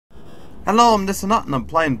Hello, I'm Nutt and I'm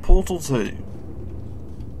playing Portal 2.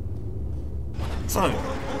 So,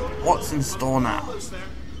 what's in store now?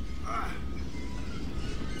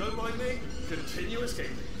 Don't mind me. Continue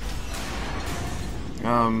escaping.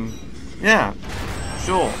 Yeah,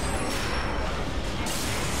 sure.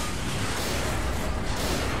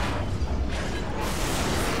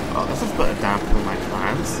 Oh, this has put a damper on my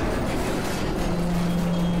plans.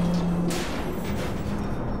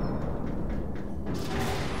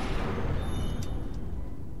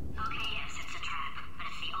 Okay, yes, it's a trap, but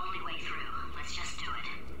it's the only way through. Let's just do it.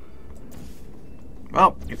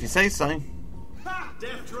 Well, if you say so. Ha!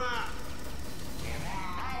 Death trap!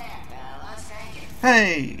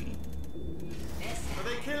 Hey! Are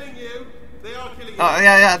they killing you? They are killing you. Oh,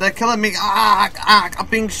 yeah, they're killing me. I'm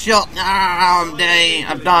being shot. I'm dying.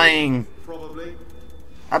 I'm dying. Probably.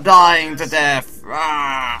 I'm dying to death.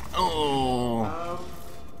 Oh.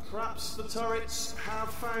 Perhaps the turrets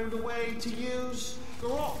have found a way to use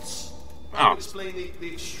garrots. Oh. That would explain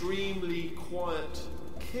the extremely quiet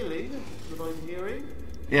killing that I'm hearing.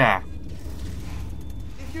 Yeah.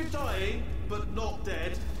 If you're dying, but not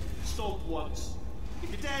dead, stomp once. If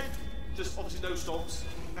you're dead, just obviously no stomps.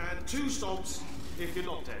 And 2 stomps if you're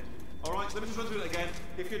not dead. Alright, so let me just run through it again.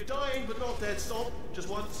 If you're dying but not dead, stomp, just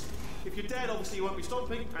once. If you're dead, obviously you won't be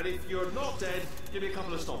stomping. And if you're not dead, give me a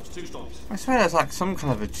couple of stomps, 2 stomps. I swear there's like some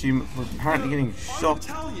kind of achievement for apparently getting I shot would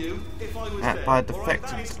tell you if I was dead. by a Alright, defective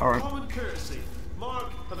that is turret. common courtesy.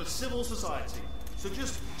 Mark of a civil society. So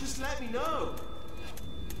just let me know.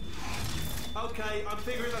 Okay, I'm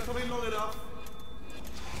figuring that's probably long enough.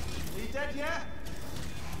 Are you dead yet?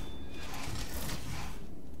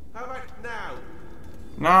 How about now?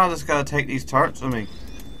 No, I just gotta take these turrets with me.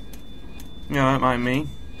 You know, don't mind me.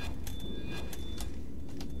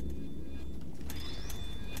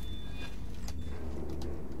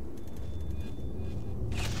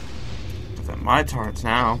 They're my turrets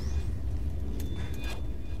now.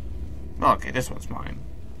 Okay, this one's mine.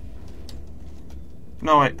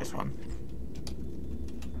 No, wait, this one.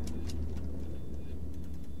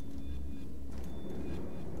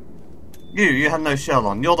 You had no shell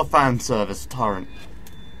on. You're the fan service turret.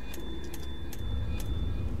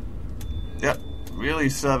 Yep, really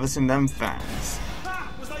servicing them fans. Ah,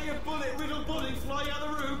 was that your riddle bullet flying out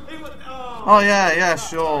of the room? It went, Oh yeah,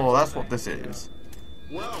 sure. That's what this is.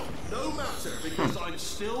 Well, no matter, because I'm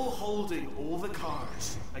still holding all the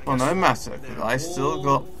cards. Well, no matter, because I still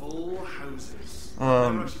got full houses.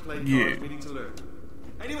 you. To learn.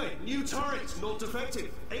 Anyway, new turret, not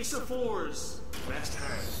defective. Ace of 4s, best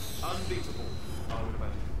hand, unbeatable. I would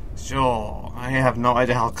imagine. Sure. I have no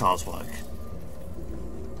idea how cards work.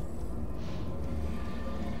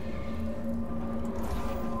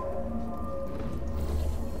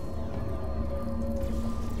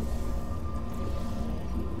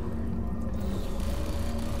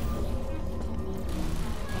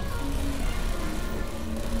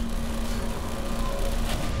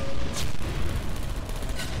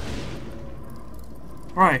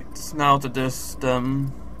 Right, now to just,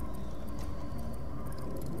 go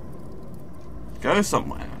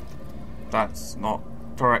somewhere. That's not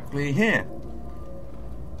directly here.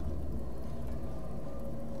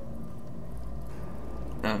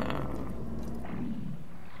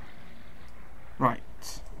 Right.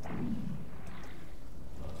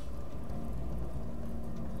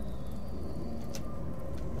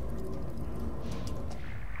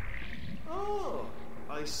 Oh,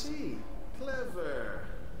 I see. Clever.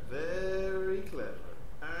 Very clever.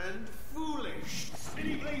 And foolish.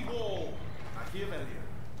 Spinny blade ball. Machiavellian.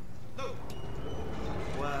 No.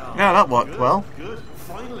 Well. Yeah, that worked well. Good.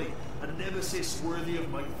 Finally, a nemesis worthy of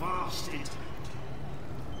my vast intellect.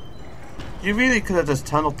 You really could have just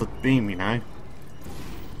turned off the beam, you know.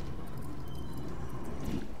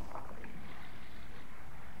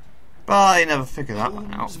 But I never figured that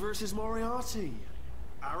one out. Holmes versus Moriarty.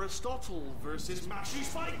 Aristotle versus Mashy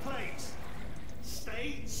spike plates.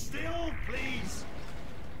 Stay still, please.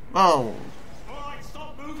 Oh, Alright,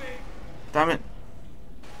 stop moving. damn it.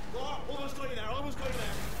 Oh, almost got you there, almost got you there.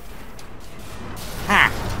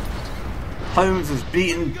 Ha! Holmes has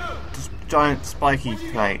beaten this giant spiky Where'd you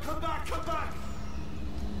go? plate. Come back, come back.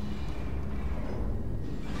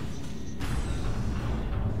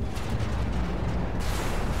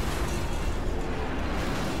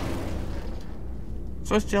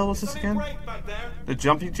 So which gel was this Something again? break back there. The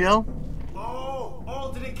jumpy gel?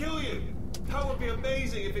 Oh, did it kill you? That would be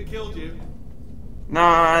amazing if it killed you. No,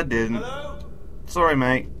 I didn't. Hello? Sorry,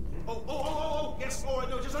 mate. Oh, yes, alright,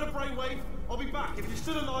 no, just had a brainwave. I'll be back. If you're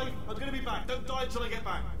still alive, I'm gonna be back. Don't die until I get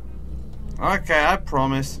back. Okay, I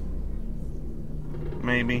promise.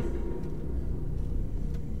 Maybe.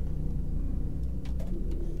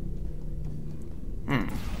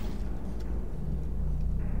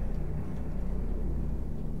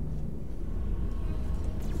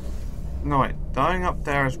 No, wait. Dying up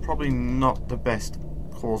there is probably not the best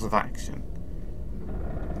course of action.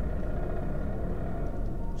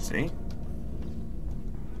 See?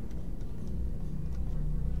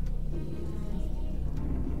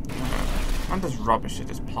 I'm just rubbish at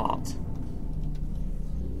this part.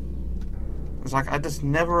 It's like I just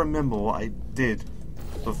never remember what I did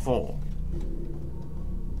before.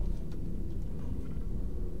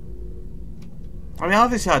 I mean,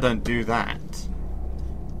 obviously I don't do that.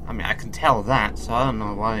 I mean, I can tell that, so I don't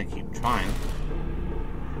know why I keep trying.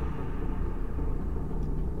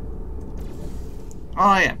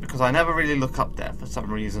 Oh yeah, because I never really look up there for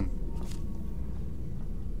some reason.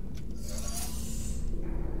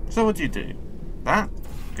 So what do you do? That?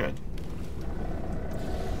 Good.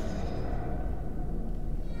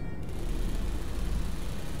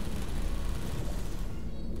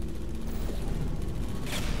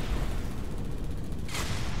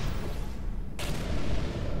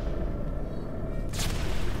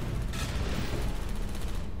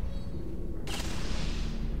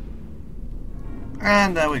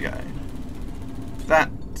 And there we go.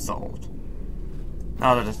 That solved.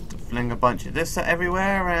 Now I'll just fling a bunch of this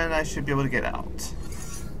everywhere and I should be able to get out.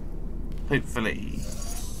 Hopefully.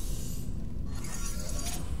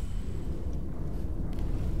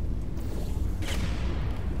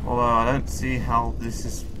 Although I don't see how this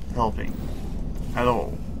is helping at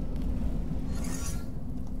all.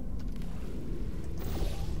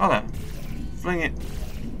 Oh no. Fling it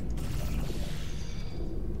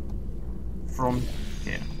from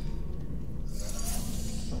here.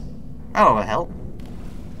 That'll help.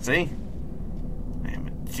 See? I am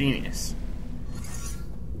a genius.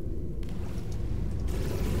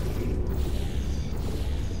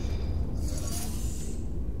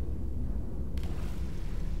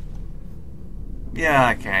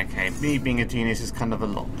 Yeah, okay. Me being a genius is kind of a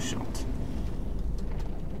long shot.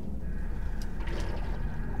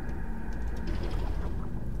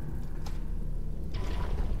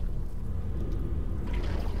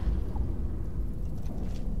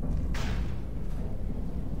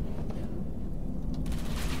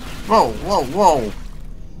 Whoa!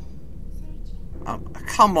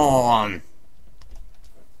 Come on!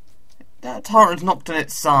 That turret's knocked on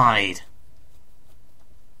its side.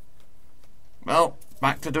 Well,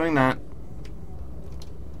 back to doing that.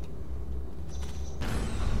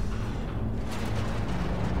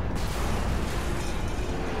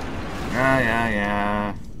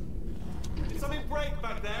 Yeah. Did something break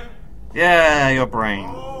back there? Yeah, your brain.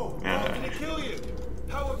 Oh, yeah. Did it kill you?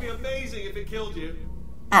 That would be amazing if it killed you.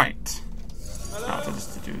 Alright. Hello? Now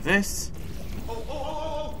just to do this.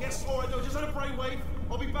 Oh, yes, alright, no, just had a brainwave.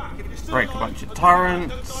 I'll be back. If you're still Break a alive, bunch of I'll be back. Don't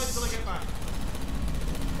die turrets. until I get back.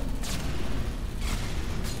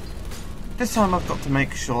 This time I've got to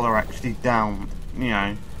make sure they're actually down, you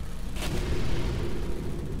know.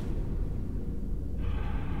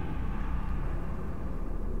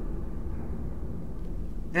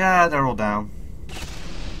 Yeah, they're all down.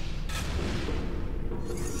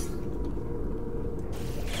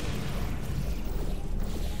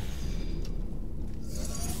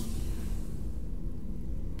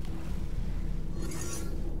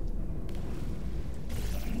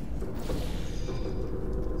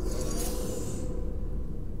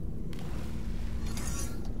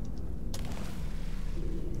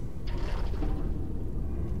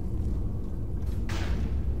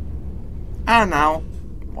 And now,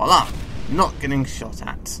 voila, not getting shot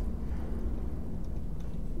at.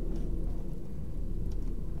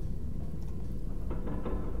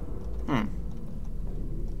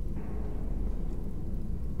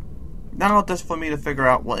 Now just for me to figure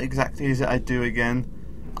out what exactly is it I do again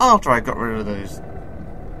after I got rid of those.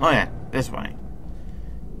 Oh yeah, this way.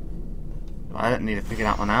 I didn't need to figure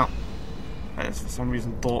that one out. I just for some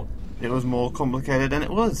reason thought it was more complicated than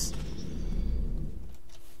it was.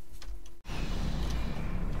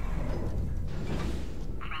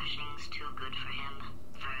 Crashing's too good for him.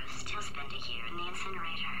 First, he'll spend a year in the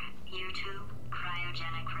incinerator. Year 2,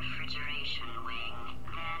 cryogenic refrigeration wing.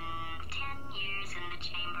 Then 10 years in the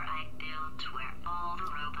chamber I built where all the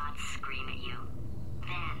robots scream at you.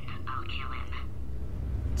 Then I'll kill him.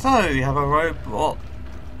 So, you have a robot.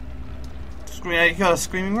 You got a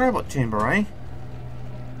screaming robot chamber, eh?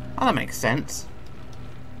 Oh, that makes sense.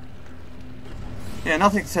 Yeah,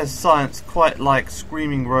 nothing says science quite like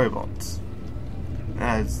screaming robots,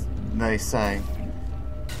 as they say.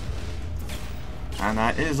 And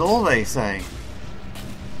that is all they say.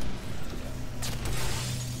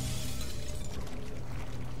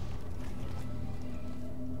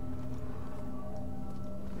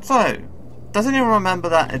 So, does anyone remember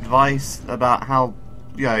that advice about how,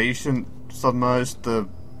 you shouldn't submerge the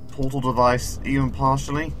portal device even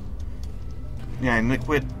partially. Yeah, in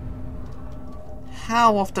liquid.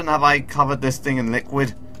 How often have I covered this thing in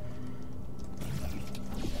liquid?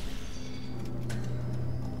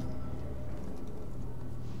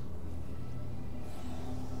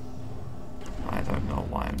 I don't know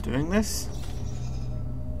why I'm doing this.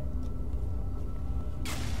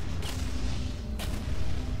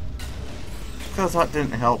 Because that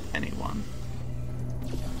didn't help anyone.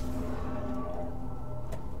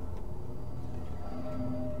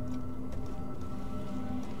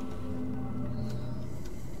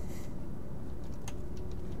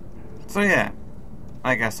 So yeah,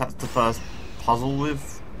 I guess that's the first puzzle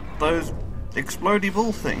with those explodey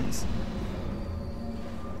ball things.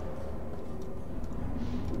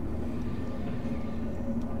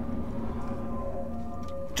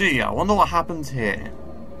 Gee, I wonder what happens here.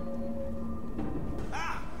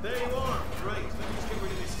 Ah, there you are. Great. Let me just get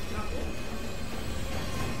rid of this apple.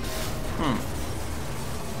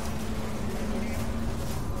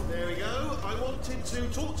 There we go. I wanted to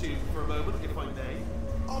talk to you for a moment, if I may.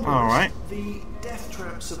 Alright. The death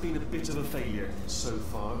traps have been a bit of a failure so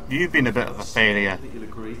far. You've been a bit of a failure. I think you'll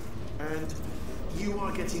agree. And you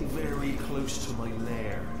are getting very close to my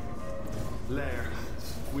lair. Lair.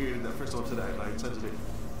 It's weird in that first time I said that out loud. It sounds a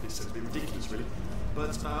bit ridiculous, really.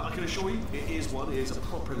 But I can assure you, it is one. It is a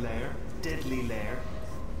proper lair. Deadly lair.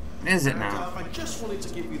 Is it now? I just wanted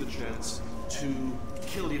to give you the chance to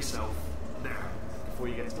kill yourself now, before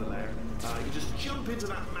you get to the lair. You just jump into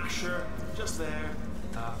that masher, just there.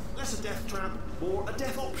 Less a death trap, or a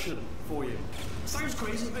death option for you. Sounds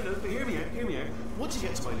crazy, I know, but hear me out. Once you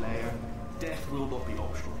get to my lair, death will not be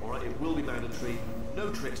optional, alright? It will be mandatory.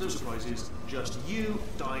 No tricks, no surprises, just you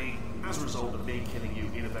dying as a result of me killing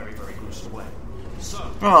you in a very, very gruesome way.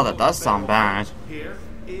 So, Oh, that does sound bad. Here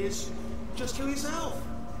is just kill yourself.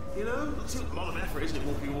 You know, it's a lot of effort, isn't it,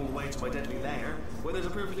 walking all the way to my deadly lair, where there's a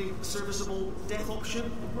perfectly serviceable death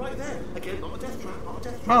option right there. Again, not a death trap, not a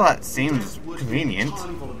death trap. Well, that seems Death would be convenient.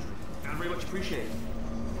 entirely voluntary, and very much appreciated.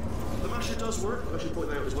 The masher does work, I should point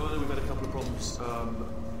that out as well. I know we've had a couple of problems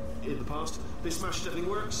in the past. This masher definitely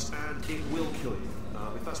works, and it will kill you.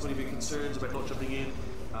 If that's one of your concerns about not jumping in,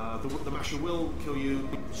 the masher will kill you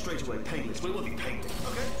straight away, painless. Well, it will be painless.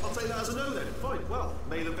 Okay, I'll take that as a no then. Fine. Well,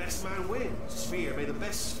 may the best man win. Sphere. May the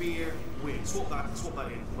best sphere win. Swap that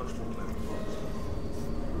in. Much more than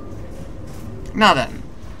Now then,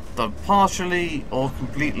 the partially or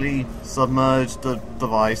completely submerged the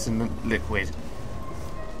device in the liquid.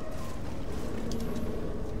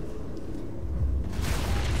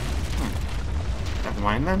 Never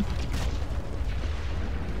mind then.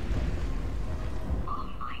 Oh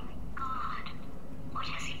my God. What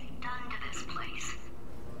has he done to this place?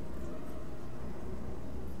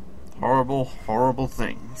 Horrible, horrible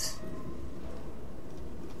things.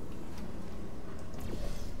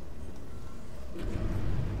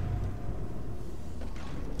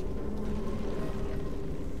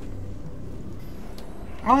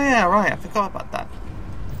 Oh yeah, right, I forgot about that.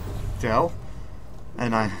 Gel.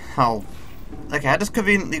 And okay, I just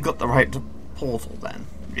conveniently got the right portal then,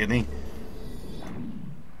 really.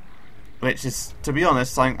 Which is, to be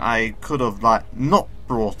honest, something I could have, not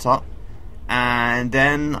brought up. And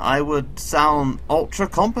then I would sound ultra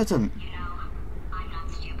competent. You know, I'm not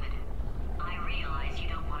stupid. I realize you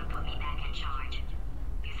don't want to put me back in charge.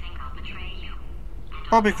 You think I'll betray you. And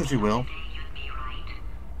Probably because you will. you'd be right.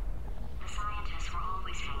 The scientists were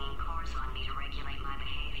always hanging course on me to regulate my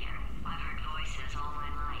behavior. I've heard voices all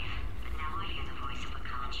my life, but now I hear the voice of a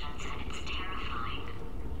conscience, and it's terrifying.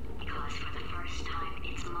 Because for the first time,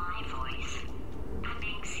 it's my voice. I'm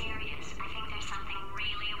being serious. I think there's something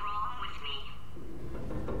really wrong with me.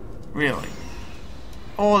 Really.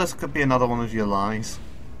 Or this could be another one of your lies.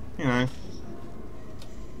 You know.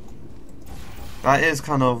 That is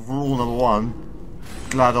kind of rule number one.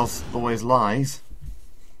 GLaDOD always lies.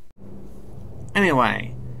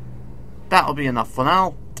 Anyway, that'll be enough for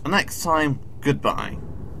now. Till next time, goodbye.